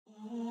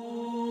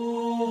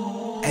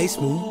Hey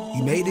Smooth,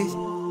 you made this?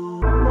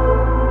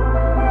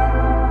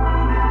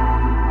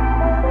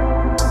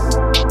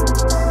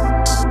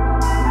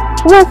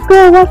 What's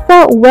good? What's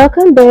up?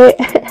 Welcome back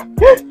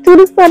to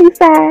the sunny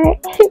side.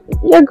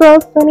 Your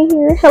girl Sunny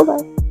here. Hello.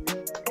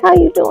 How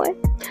you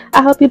doing?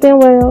 I hope you've been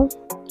well.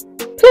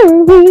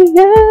 Period.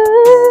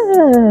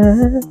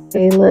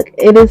 Okay, look,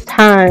 it is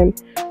time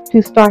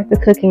to start the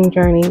cooking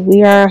journey.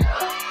 We are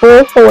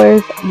full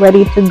force,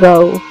 ready to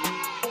go.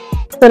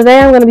 So today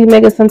I'm going to be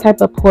making some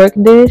type of pork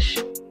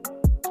dish.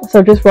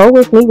 So just roll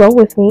with me.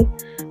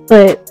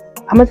 But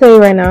I'm going to tell you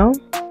right now,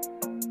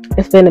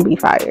 it's going to be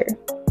fire.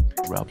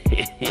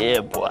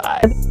 Yeah, boy.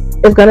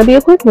 It's gonna be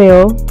a quick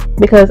meal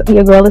because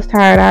your girl is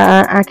tired.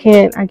 I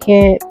can't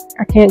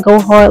go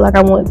hard like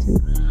I want to.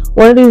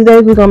 One of these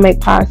days we're gonna make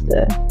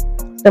pasta,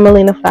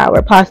 semolina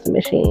flour, pasta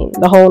machine,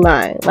 the whole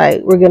nine.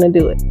 Like, we're gonna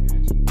do it.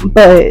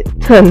 But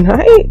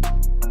tonight,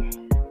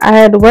 I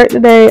had to work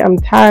today. I'm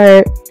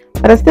tired,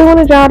 but I still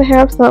wanted y'all to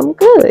have something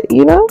good.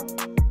 You know,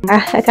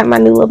 I got my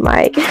new little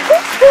mic.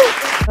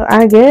 So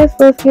I guess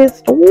let's get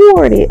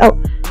started.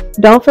 Oh,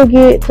 don't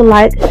forget to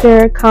like,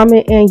 share,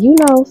 comment, and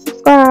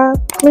subscribe.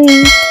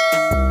 Please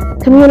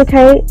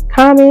communicate,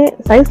 comment,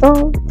 say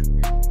something.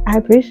 I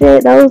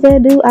appreciate those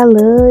that do. I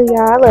love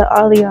y'all. I love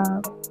all of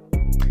y'all.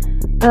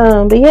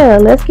 But yeah,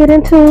 let's get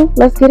into.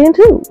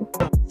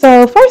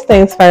 So first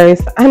things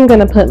first, I'm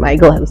gonna put my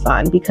gloves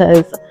on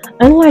because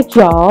unlike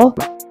y'all,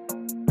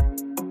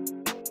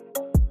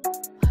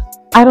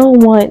 I don't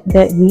want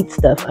that meat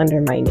stuff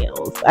under my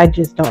nails. I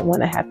just don't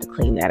want to have to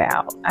clean that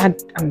out. I'm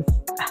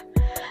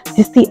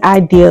just the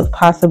idea of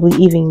possibly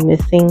even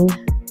missing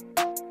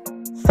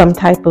some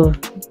type of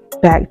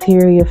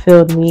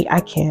bacteria-filled meat. I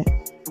can't.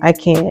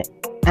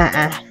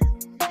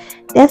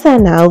 That's a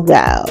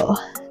no-go.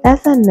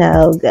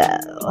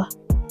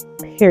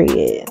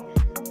 Period.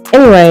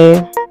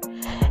 Anyway,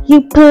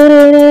 you put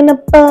it in a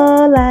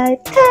bowl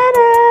like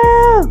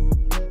ta-da!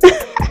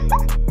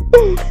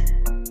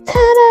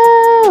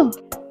 Ta-da!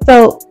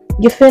 So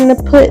you're finna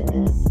put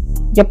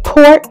your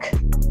pork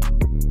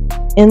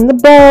in the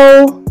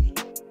bowl.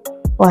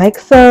 Like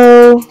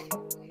so.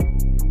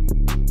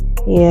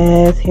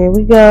 Yes, here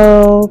we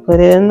go. Put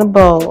it in the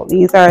bowl.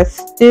 These are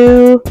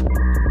stew.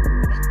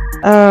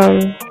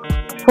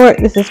 Pork.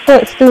 This is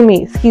pork stew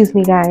meat. Excuse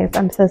me, guys.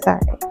 I'm so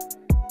sorry.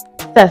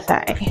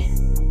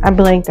 I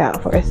blanked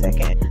out for a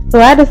second.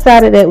 So I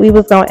decided that we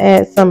was gonna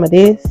add some of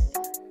this.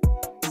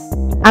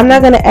 I'm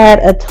not gonna add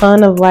a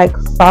ton of like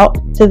salt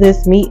to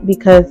this meat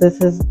because this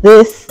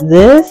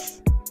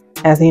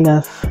has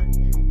enough.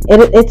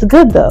 It's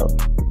good though,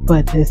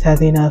 but this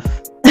has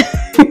enough.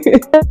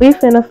 We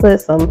finna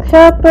put some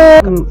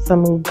pepper,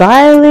 some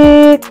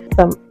garlic,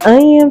 some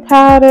onion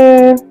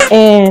powder,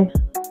 and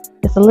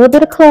just a little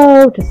bit of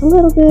clove, just a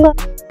little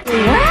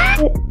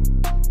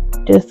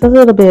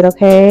bit,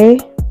 okay?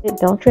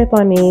 Don't trip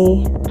on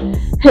me.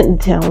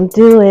 Don't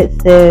do it,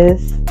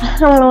 sis.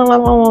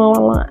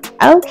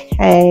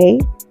 Okay.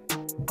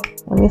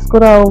 Let me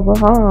scoot over.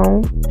 Hold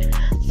on.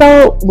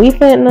 So we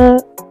finna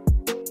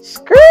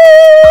skirt.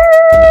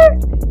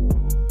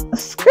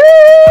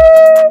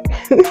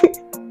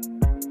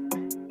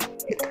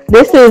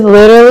 This is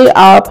literally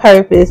all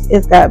purpose.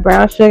 It's got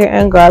brown sugar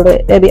and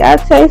garlic. Baby, I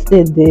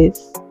tasted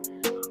this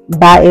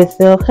by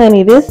itself.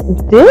 Honey, this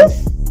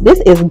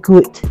is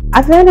good.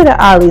 I found it at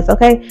Ollie's,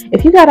 okay?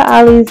 If you got an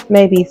Ollie's,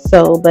 maybe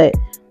so, but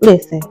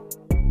listen,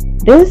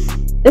 this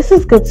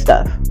is good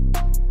stuff.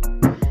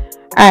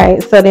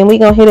 Alright, so then we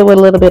gonna hit it with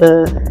a little bit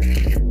of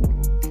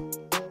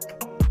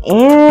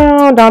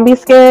don't be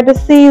scared to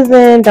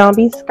season. Don't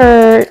be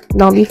scared.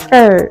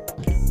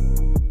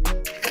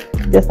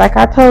 Just like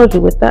I told you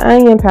with the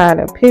onion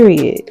powder,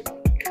 period.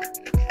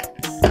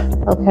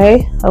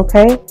 Okay.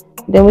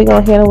 Then we're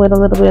gonna hit it with a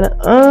little bit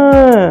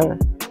of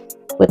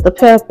with the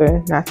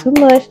pepper. Not too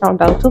much, don't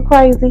go too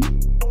crazy.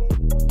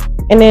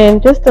 And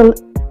then just a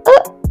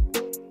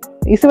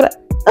you see what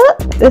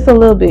just a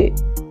little bit.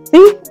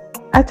 See?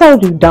 I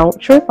told you, don't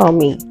trip on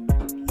me.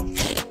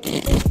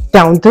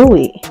 Don't do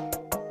it.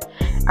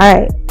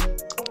 Alright.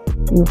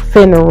 You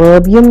finna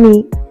rub your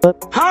meat.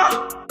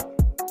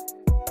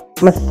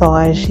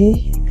 Massage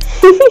it.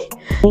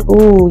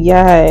 Ooh,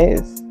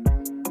 yes.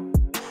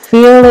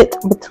 Feel it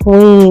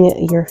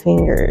between your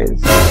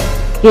fingers.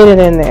 Get it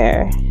in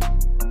there.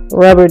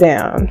 Rub her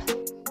down.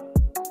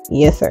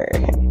 Yes, sir.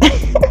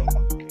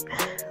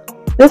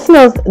 This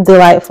smells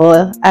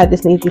delightful. I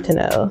just need you to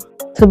know.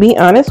 To be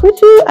honest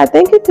with you, I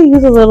think it could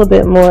use a little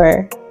bit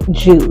more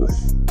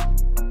juice.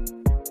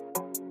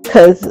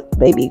 Cause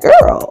baby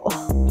girl,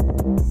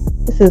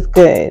 this is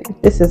good.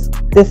 This is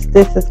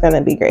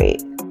gonna be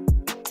great.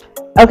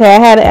 Okay, I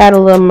had to add a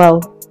little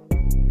more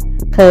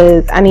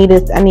because I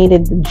needed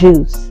the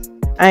juice.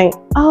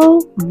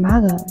 Oh my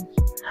gosh,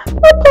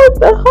 I poked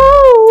the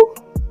hole.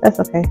 That's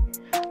okay.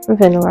 I'm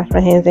finna wash my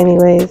hands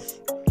anyways.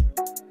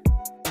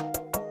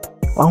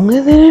 Long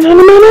as it ain't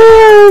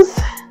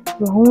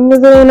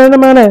under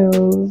my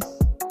nose.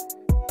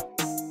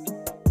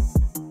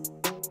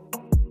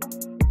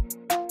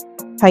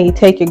 How you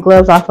take your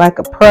gloves off like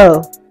a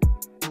pro.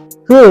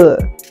 Good.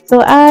 So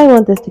I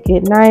want this to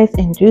get nice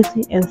and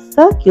juicy and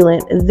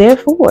succulent.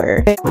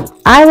 Therefore,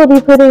 I will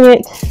be putting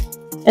it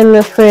in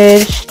the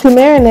fridge to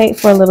marinate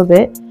for a little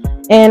bit.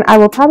 And I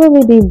will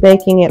probably be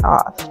baking it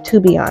off, to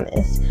be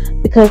honest,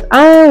 because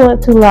I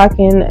want to lock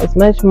in as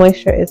much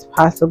moisture as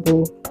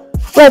possible.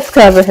 Let's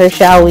cover her,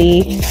 shall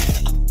we?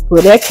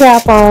 Put that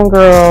cap on,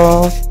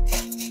 girl.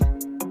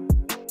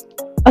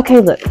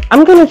 Okay, look,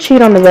 I'm going to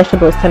cheat on the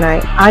vegetables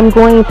tonight. I'm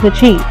going to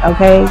cheat,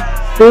 okay?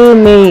 Sue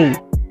me.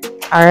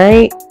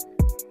 Alright?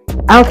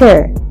 I don't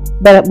care.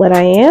 But what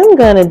I am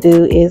going to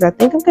do is I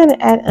think I'm going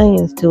to add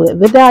onions to it.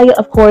 Vidalia,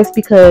 of course,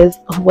 because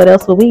what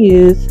else will we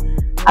use?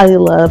 I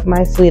love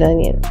my sweet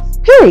onions.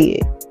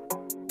 Period.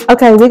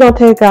 Okay, we're going to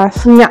take our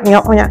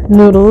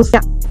noodles.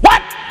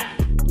 What?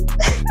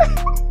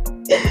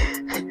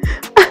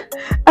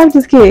 I'm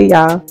just kidding,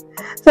 y'all.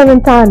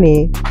 Something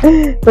tiny.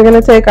 We're going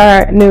to take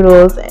our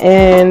noodles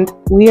and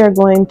we are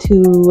going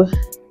to...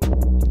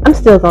 I'm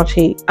still going to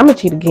cheat. I'm going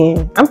to cheat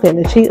again. I'm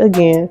finna cheat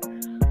again.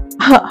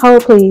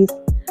 Hold, please.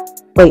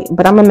 Wait,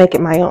 but I'm going to make it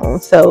my own.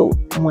 So,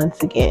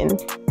 once again,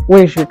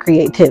 where's your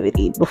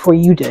creativity before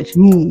you judge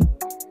me?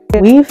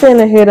 We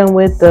finna hit them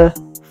with the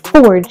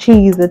 4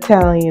 cheese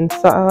Italian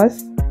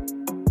sauce.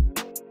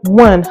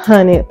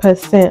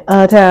 100%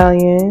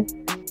 Italian.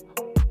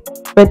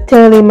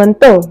 Fratelli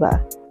Mantova.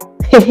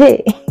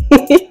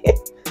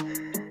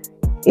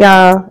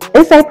 Y'all,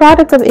 it's a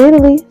product of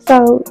Italy,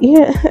 so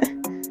yeah.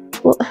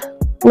 Well,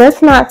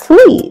 let's not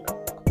sleep.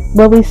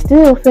 But we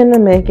still finna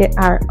make it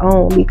our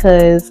own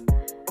because,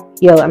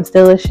 yo, I'm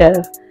still a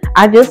chef.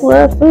 I just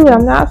love food.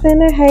 I'm not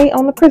finna hate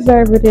on the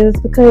preservatives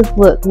because,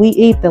 look, we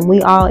eat them.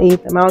 We all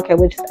eat them. I don't care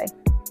what you say.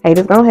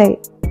 Haters gonna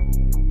hate.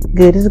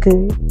 Good is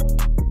good.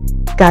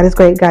 God is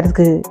great. God is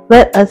good.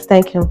 Let us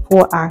thank him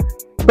for our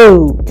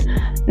food.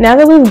 Now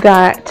that we've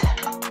got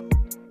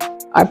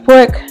our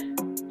pork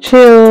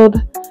chilled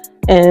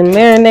and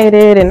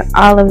marinated and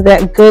all of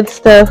that good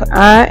stuff,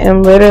 I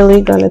am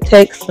literally going to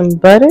take some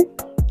butter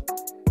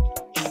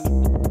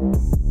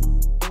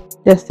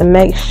just to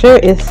make sure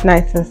it's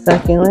nice and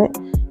succulent.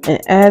 And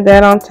add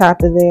that on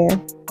top of there.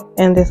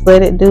 And just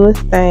let it do its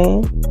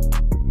thing.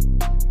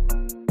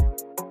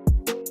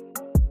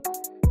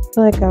 I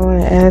feel like I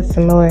want to add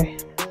some more.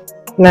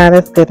 Nah,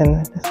 that's good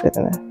enough. That's good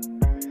enough.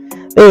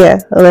 But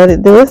yeah, let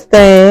it do its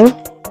thing.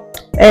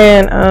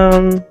 And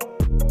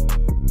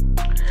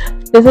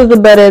this is the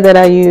butter that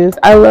I use.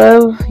 I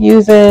love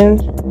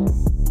using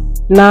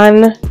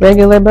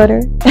non-regular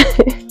butter.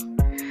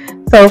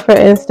 So for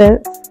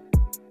instance,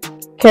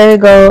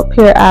 Kerrygold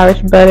Pure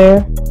Irish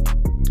Butter.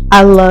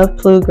 I love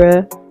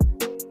Plugra.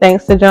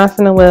 Thanks to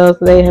Johnson & Wales,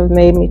 they have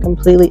made me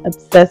completely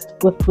obsessed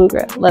with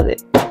Plugra. Love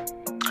it.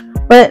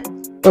 But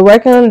we're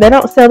working, they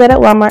don't sell that at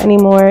Walmart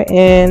anymore,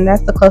 and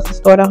that's the closest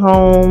store to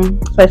home,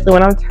 especially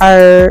when I'm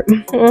tired.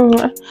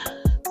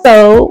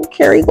 So,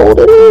 Kerrygold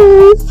it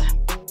is.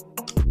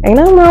 Ain't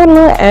nothing wrong with a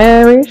little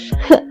Irish.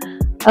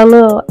 A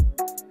little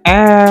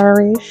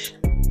Irish.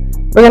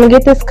 We're going to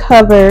get this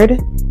covered.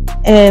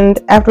 And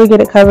after we get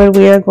it covered,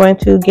 we are going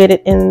to get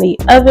it in the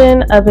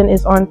oven. Oven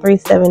is on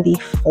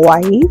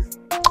 375.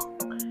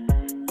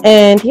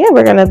 And yeah,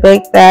 we're going to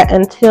bake that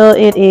until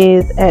it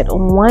is at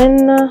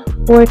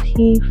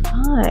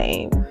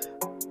 145.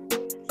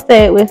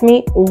 Say it with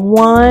me.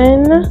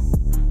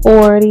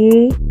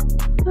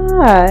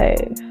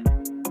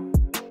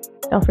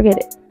 145. Don't forget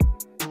it.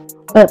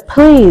 But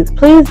please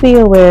be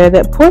aware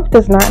that pork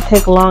does not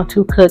take long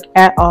to cook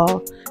at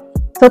all.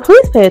 So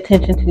please pay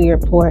attention to your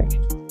pork.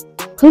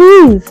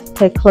 Please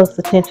pay close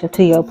attention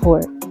to your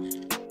pork.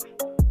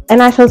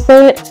 And I shall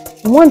say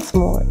it once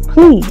more,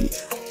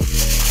 please.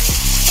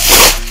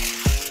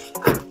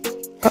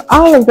 For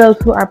all of those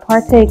who are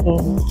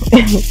partaking,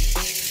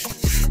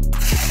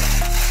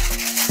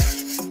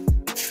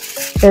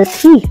 their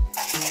teeth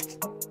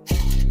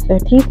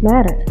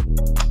matter.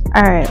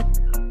 Alright,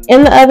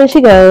 in the oven she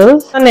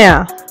goes. So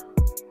now,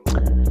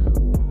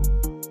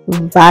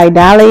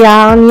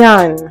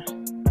 Vidalian,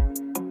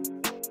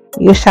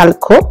 you shall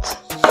cook.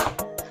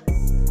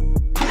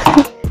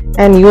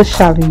 And you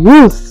shall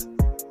use.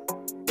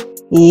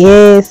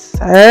 Yes,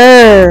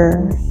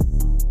 sir.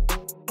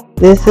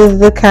 This is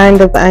the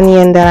kind of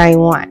onion that I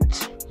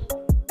want.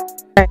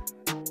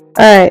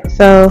 Alright,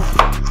 so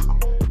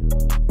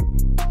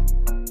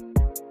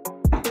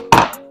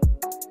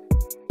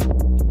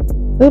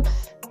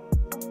oops.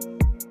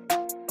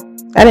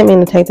 I didn't mean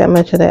to take that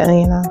much of that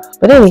onion off.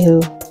 But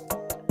anywho,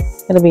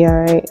 it'll be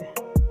alright.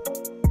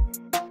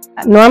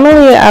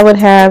 Normally I would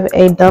have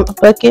a dump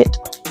bucket,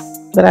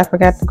 but I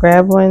forgot to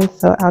grab one,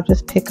 so I'll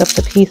just pick up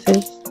the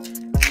pieces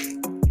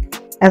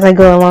as I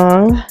go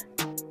along.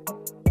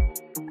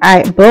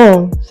 Alright,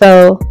 boom.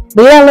 So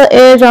leave that little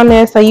edge on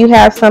there so you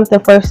have something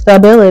for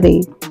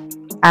stability.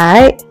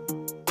 Alright?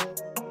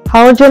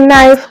 Hold your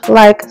knife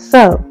like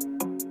so.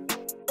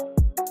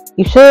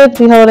 You should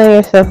be holding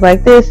yourself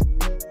like this.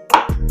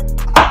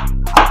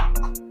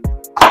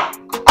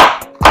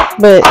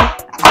 But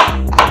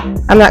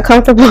I'm not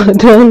comfortable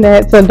doing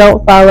that, so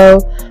don't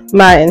follow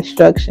my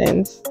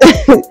instructions.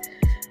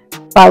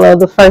 follow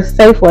the first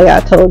safe way I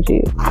told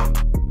you.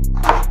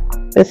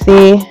 But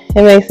see,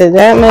 it makes it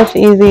that much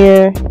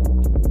easier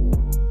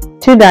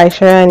to dice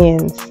your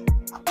onions.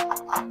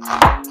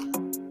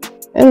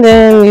 And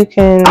then you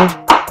can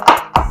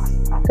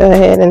go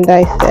ahead and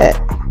dice that.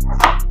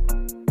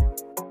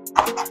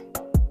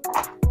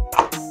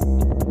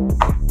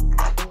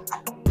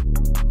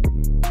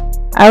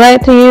 I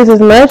like to use as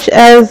much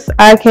as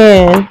I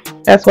can.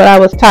 That's what I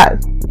was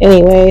taught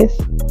anyways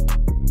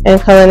in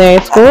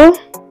culinary school.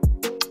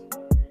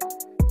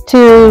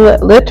 To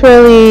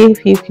literally,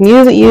 if you can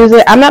use it, use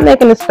it. I'm not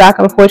making a stock,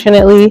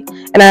 unfortunately,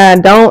 and I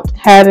don't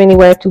have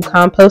anywhere to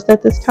compost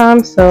at this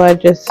time, so I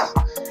just,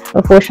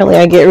 unfortunately,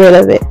 I get rid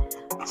of it.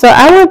 So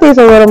I want these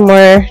a little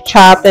more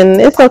chopped, and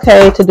it's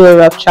okay to do a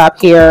rough chop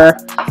here.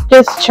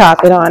 Just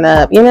chop it on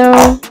up, you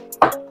know?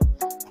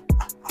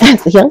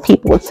 As the young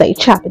people would say,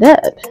 chop it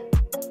up.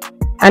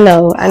 I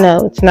know,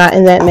 it's not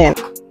in that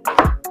manner.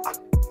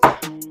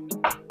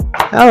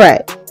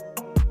 Alright.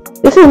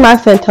 This is my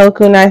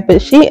Sentoku knife,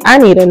 but I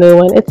need a new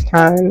one. It's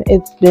time.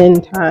 It's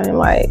been time.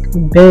 Like,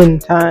 been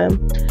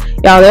time.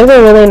 Y'all, there's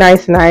a really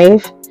nice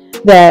knife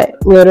that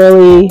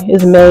literally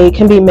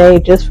can be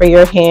made just for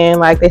your hand.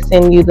 Like, they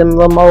send you them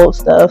little mold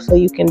stuff so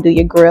you can do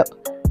your grip.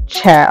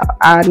 Child,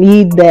 I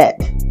need that.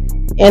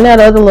 And that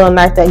other little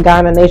knife that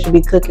Ghana Nation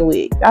be cooking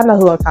with. Y'all know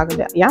who I'm talking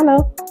about. Y'all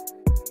know.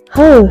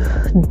 Oh,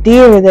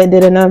 dear, that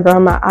did a number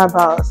on my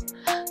eyeballs.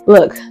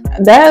 Look,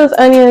 those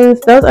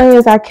onions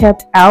I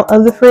kept out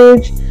of the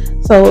fridge.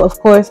 So, of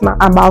course, my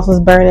eyeballs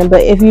was burning.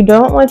 But if you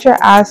don't want your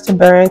eyes to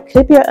burn,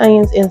 keep your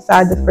onions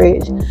inside the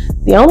fridge.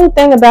 The only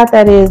thing about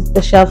that is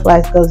the shelf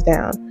life goes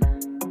down.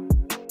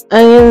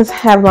 Onions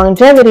have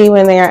longevity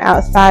when they are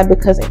outside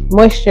because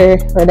moisture,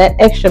 or that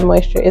extra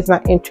moisture, is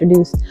not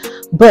introduced.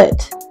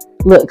 But,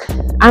 look,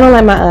 I don't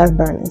like my eyes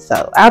burning,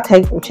 so I'll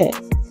take some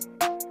chances.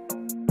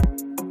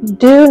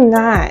 Do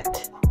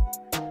not,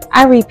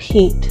 I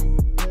repeat,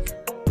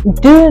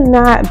 do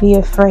not be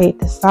afraid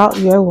to salt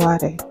your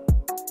water.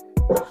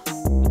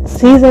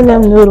 Season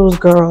them noodles,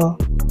 girl.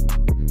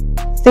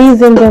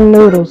 Season them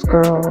noodles,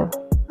 girl.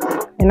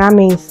 And I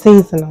mean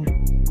season them.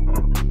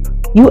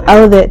 You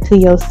owe that to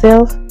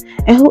yourself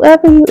and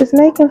whoever you is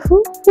making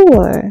food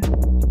for.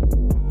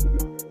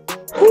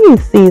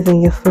 Please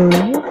season your food.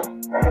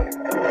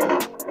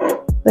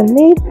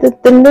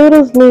 The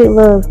noodles need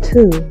love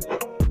too.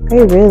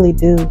 They really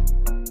do.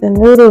 The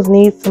noodles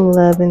need some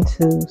loving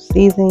too.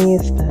 Season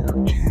your stuff,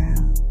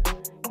 child.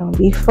 Don't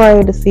be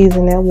afraid to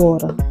season that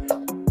water.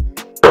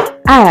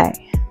 Alright.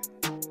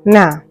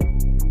 Now,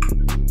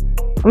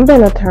 I'm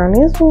gonna turn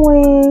this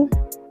wing.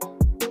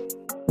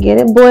 Get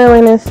it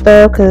boiling and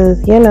stuff,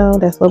 because, you know,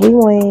 that's what we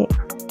want.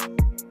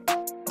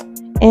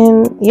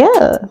 And,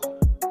 yeah.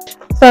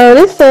 So,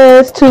 this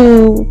says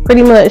to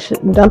pretty much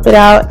dump it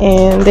out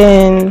and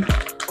then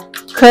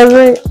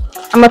cover it.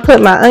 I'm going to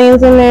put my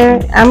onions in there.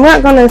 I'm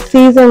not going to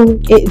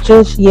season it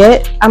just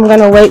yet. I'm going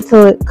to wait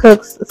till it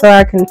cooks so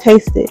I can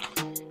taste it.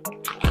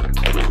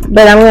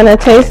 But I'm going to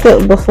taste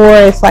it before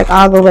it's like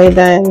all the way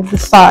done, the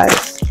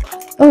sauce.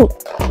 Oh.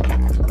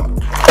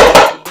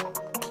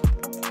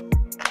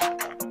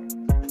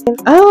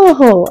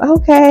 Oh,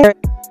 okay.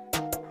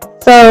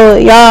 So,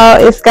 y'all,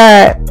 it's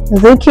got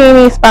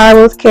zucchini,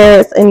 spirals,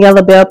 carrots, and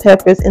yellow bell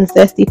peppers and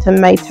zesty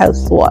tomato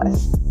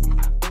sauce.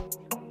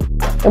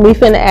 And we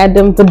finna add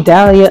them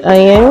Vidalia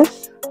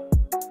onions.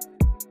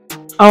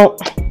 Oh,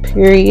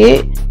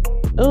 period.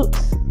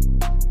 Oops.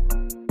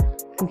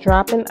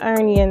 Dropping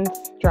onions.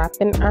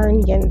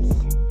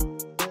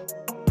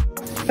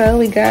 So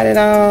we got it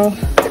all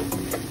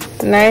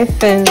nice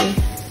and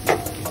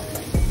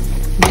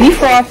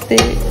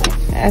defrosted.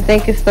 I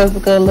think it's supposed to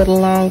go a little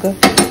longer.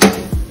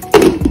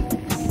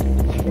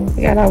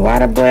 We got our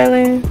water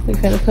boiling.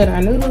 We're gonna put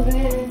our noodles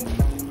in.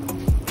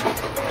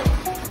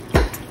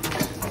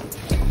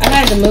 I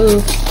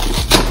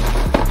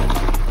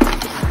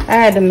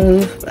had to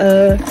move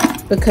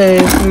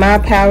because my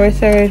power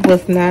surge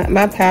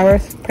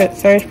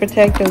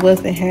protector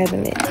wasn't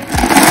having it,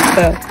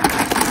 so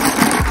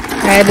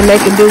I had to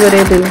make it do what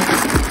it do.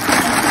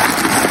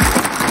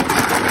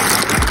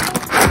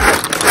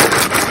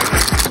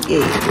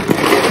 Yeah.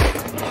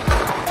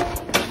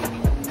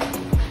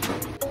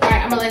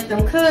 Alright, I'm gonna let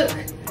them cook,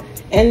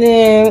 and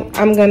then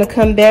I'm gonna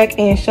come back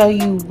and show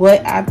you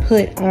what I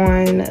put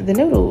on the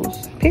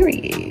noodles,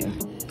 period.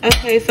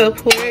 Okay, so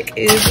pork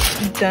is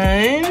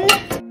done.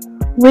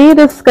 We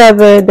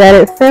discovered that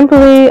it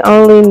simply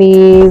only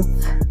needs,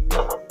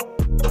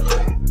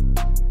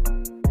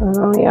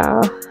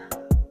 y'all,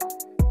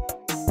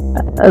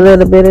 a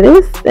little bit of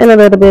this and a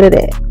little bit of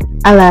that.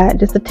 I lied,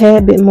 just a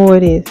tad bit more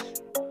of this.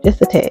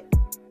 Just a tad.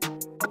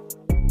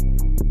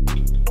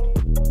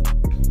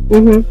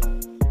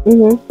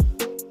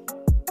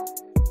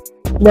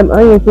 Them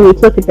onions really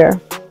took it there.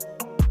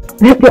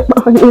 Them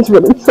onions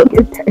really took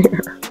it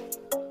there.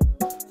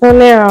 So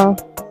now,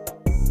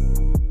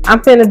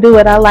 I'm finna do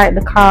what I like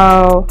to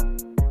call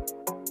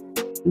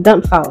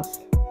dump sauce.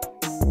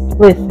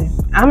 Listen,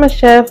 I'm a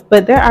chef,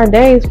 but there are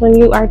days when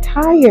you are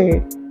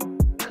tired.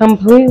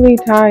 completely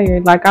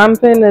tired. Like, I'm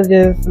finna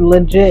just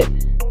legit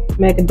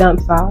make a dump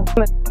sauce.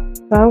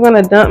 So I'm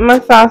gonna dump my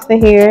sauce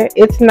in here.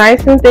 It's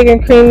nice and thick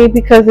and creamy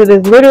because it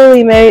is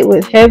literally made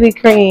with heavy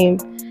cream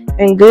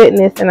and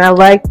goodness, and I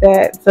like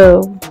that.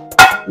 So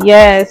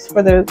yes,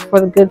 for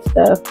the good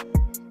stuff.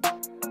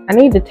 I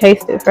need to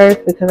taste it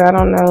first because I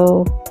don't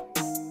know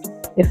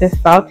if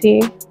it's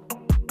salty.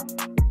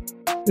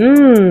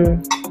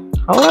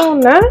 Hold on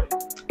now.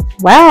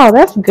 Wow,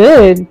 that's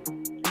good.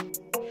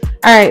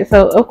 Alright,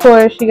 so of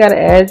course you gotta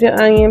add your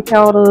onion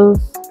powders,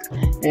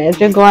 add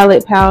your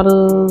garlic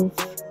powders,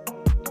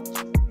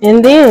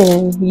 and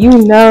then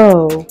you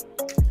know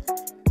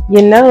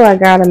I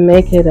gotta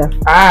make it a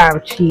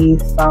 5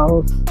 cheese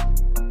sauce.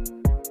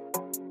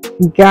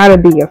 Gotta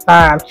be a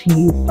 5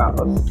 cheese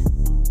sauce.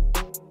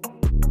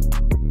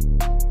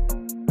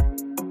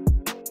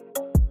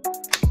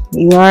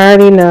 You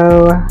already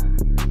know.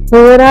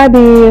 Who would I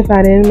be if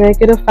I didn't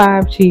make it a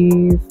 5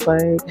 cheese?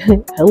 Like,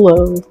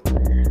 hello.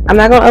 I'm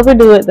not gonna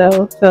overdo it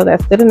though, so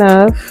that's good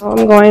enough.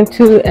 I'm going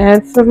to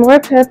add some more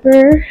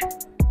pepper.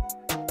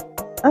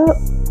 Oh,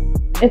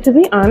 and to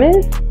be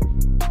honest,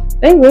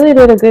 they really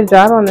did a good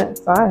job on that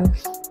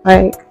sauce.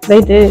 Like,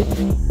 they did.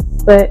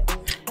 But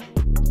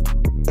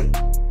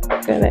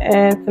I'm gonna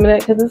add some of that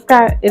because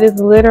it is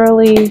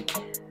literally,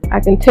 I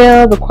can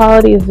tell the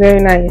quality is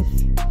very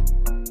nice.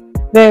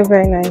 Very,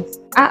 very nice.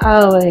 I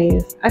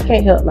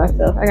can't help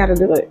myself. I gotta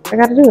do it.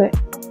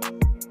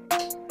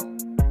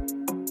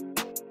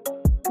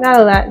 Not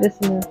a lot, this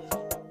enough.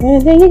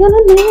 And then you're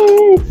gonna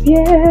mix,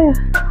 yeah.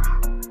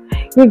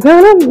 You're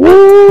gonna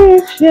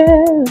mix,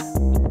 yeah.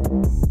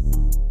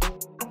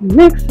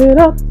 Mix it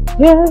up,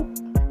 yeah.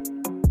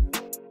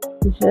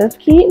 Just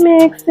keep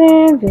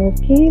mixing,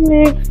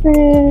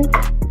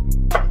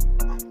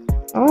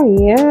 Oh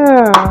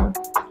yeah.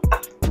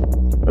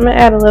 I'm gonna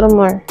add a little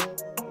more.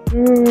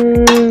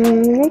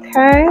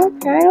 Okay.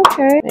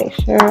 Make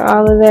sure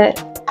all of that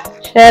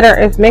cheddar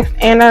is mixed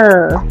in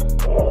her.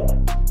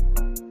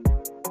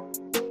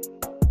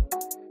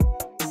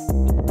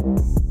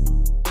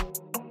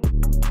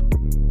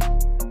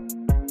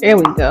 There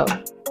we go.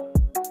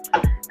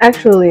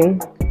 Actually,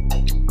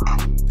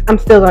 I'm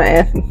still gonna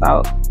add some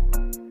salt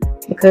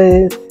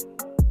because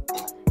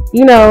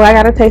I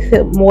gotta taste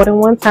it more than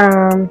one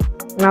time,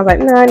 and I was like,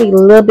 no, I need a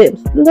little bit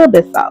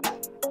salt.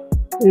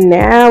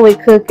 Now we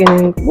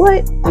cooking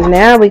what?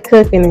 Now we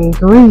cooking in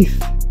grease.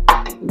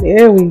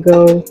 There we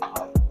go.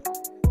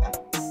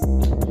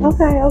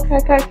 Okay.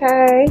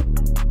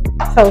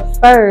 So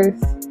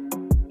first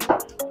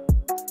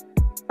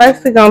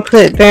we're gonna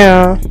put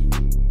down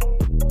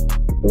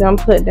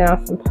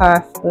some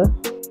pasta.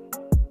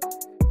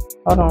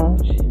 Hold on.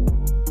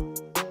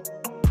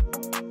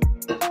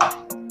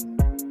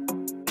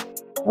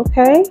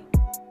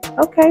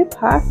 Okay,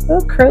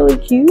 pasta, curly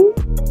cube.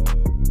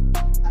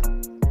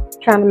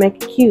 Trying to make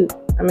it cute.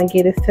 I'm gonna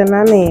get this to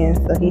my man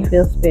so he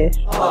feels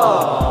special.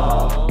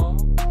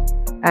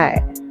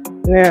 Alright,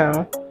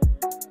 now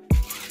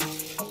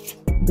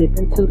dip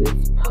into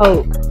this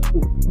pork.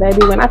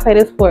 Baby, when I say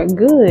this pork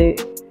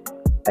good,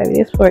 baby,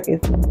 this pork is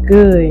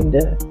good.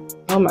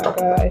 Oh my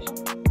gosh.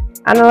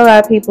 I know a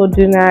lot of people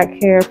do not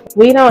care.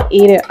 We don't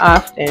eat it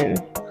often.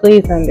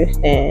 Please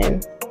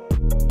understand.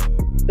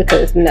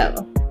 Because no.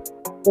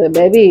 But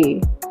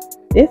baby,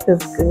 this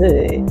is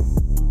good.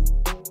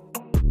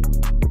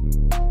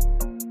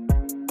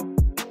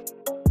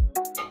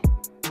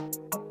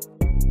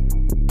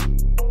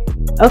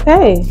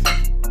 Okay.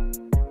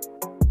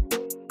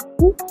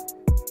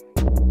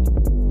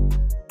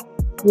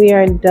 We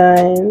are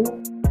done.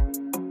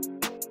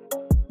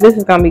 This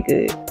is gonna be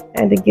good.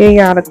 I had to give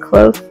y'all a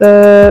close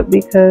up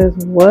because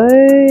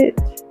what?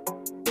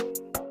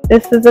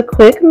 This is a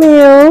quick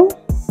meal.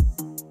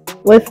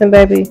 Listen,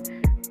 baby,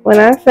 when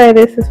I say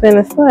this is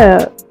finna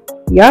slap,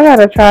 y'all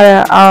gotta try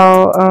that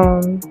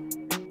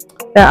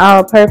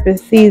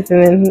all-purpose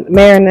seasoning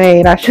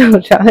marinade. I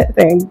showed y'all that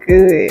thing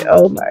good.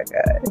 Oh my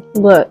god.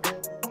 Look,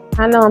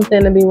 I know I'm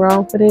finna be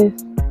wrong for this,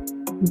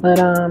 but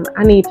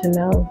I need to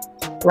know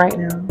right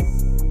now.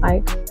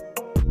 Like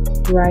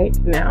right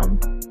now.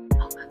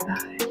 Oh my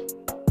god.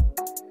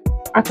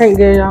 I can't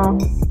get y'all.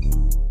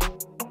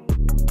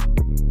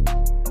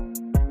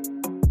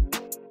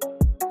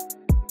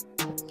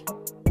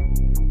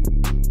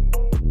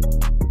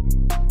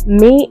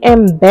 Me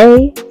and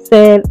Bay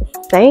said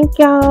thank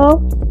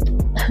y'all.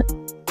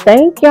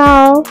 Thank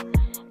y'all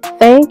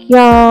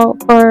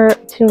for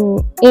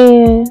tuning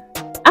in.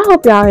 I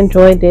hope y'all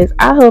enjoyed this.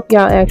 I hope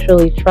y'all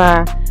actually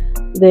try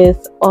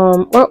this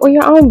or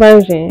your own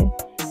version.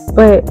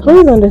 But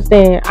please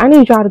understand, I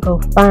need y'all to go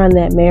find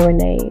that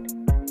marinade.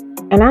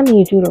 And I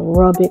need you to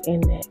rub it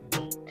in that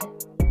meat.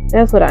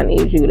 That's what I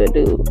need you to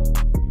do.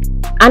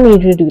 I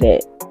need you to do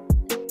that.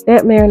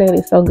 That marinade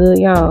is so good,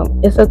 y'all.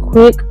 It's a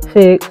quick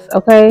fix,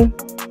 okay?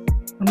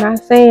 I'm not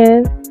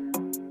saying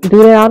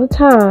do that all the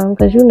time,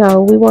 because we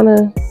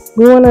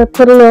wanna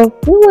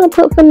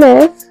put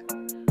finesse,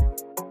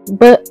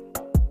 but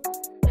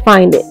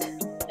find it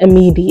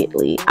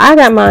immediately. I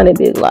got mine at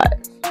Big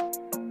Lots.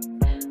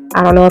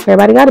 I don't know if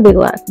everybody got a Big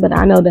Lots, but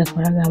I know that's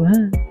where I got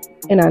mine,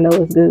 and I know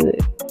it's good.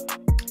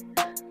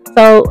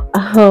 So,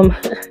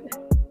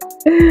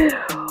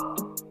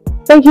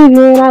 thank you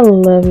again. I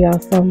love y'all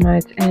so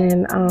much,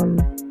 and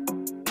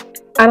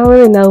I don't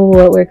really know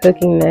what we're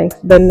cooking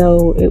next, but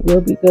no, it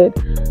will be good.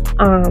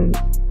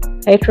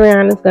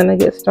 Patreon is gonna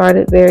get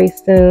started very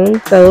soon,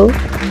 so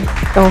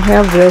don't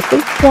have real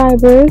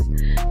subscribers.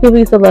 People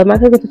used to love my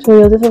cooking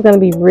tutorials. This is gonna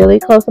be really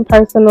close and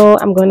personal.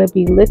 I'm gonna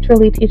be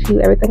literally teach you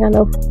everything I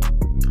know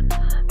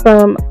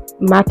from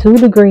my 2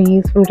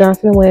 degrees from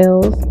Johnson &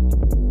 Wales.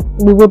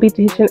 We will be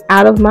teaching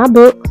out of my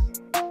books,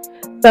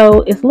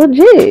 so it's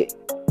legit.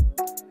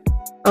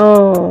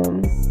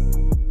 I'm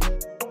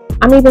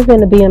even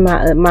finna be in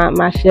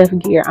my chef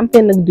gear. I'm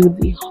finna do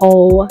the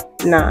whole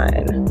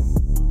 9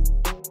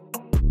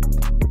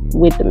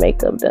 with the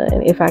makeup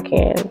done if I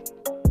can.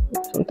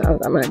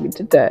 Sometimes I might be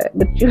too tired,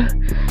 but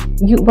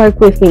you work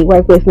with me.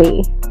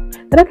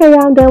 But okay,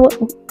 y'all, I'm done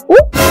with.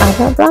 Oop, I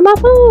got to my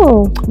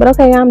phone. But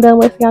okay, y'all, I'm done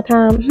wasting y'all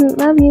time.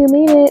 Love you,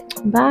 mean it.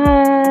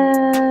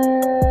 Bye.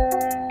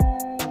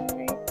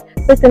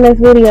 See you in the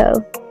next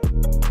video.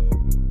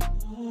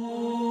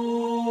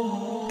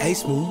 Hey,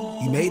 Smooth,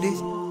 you made this?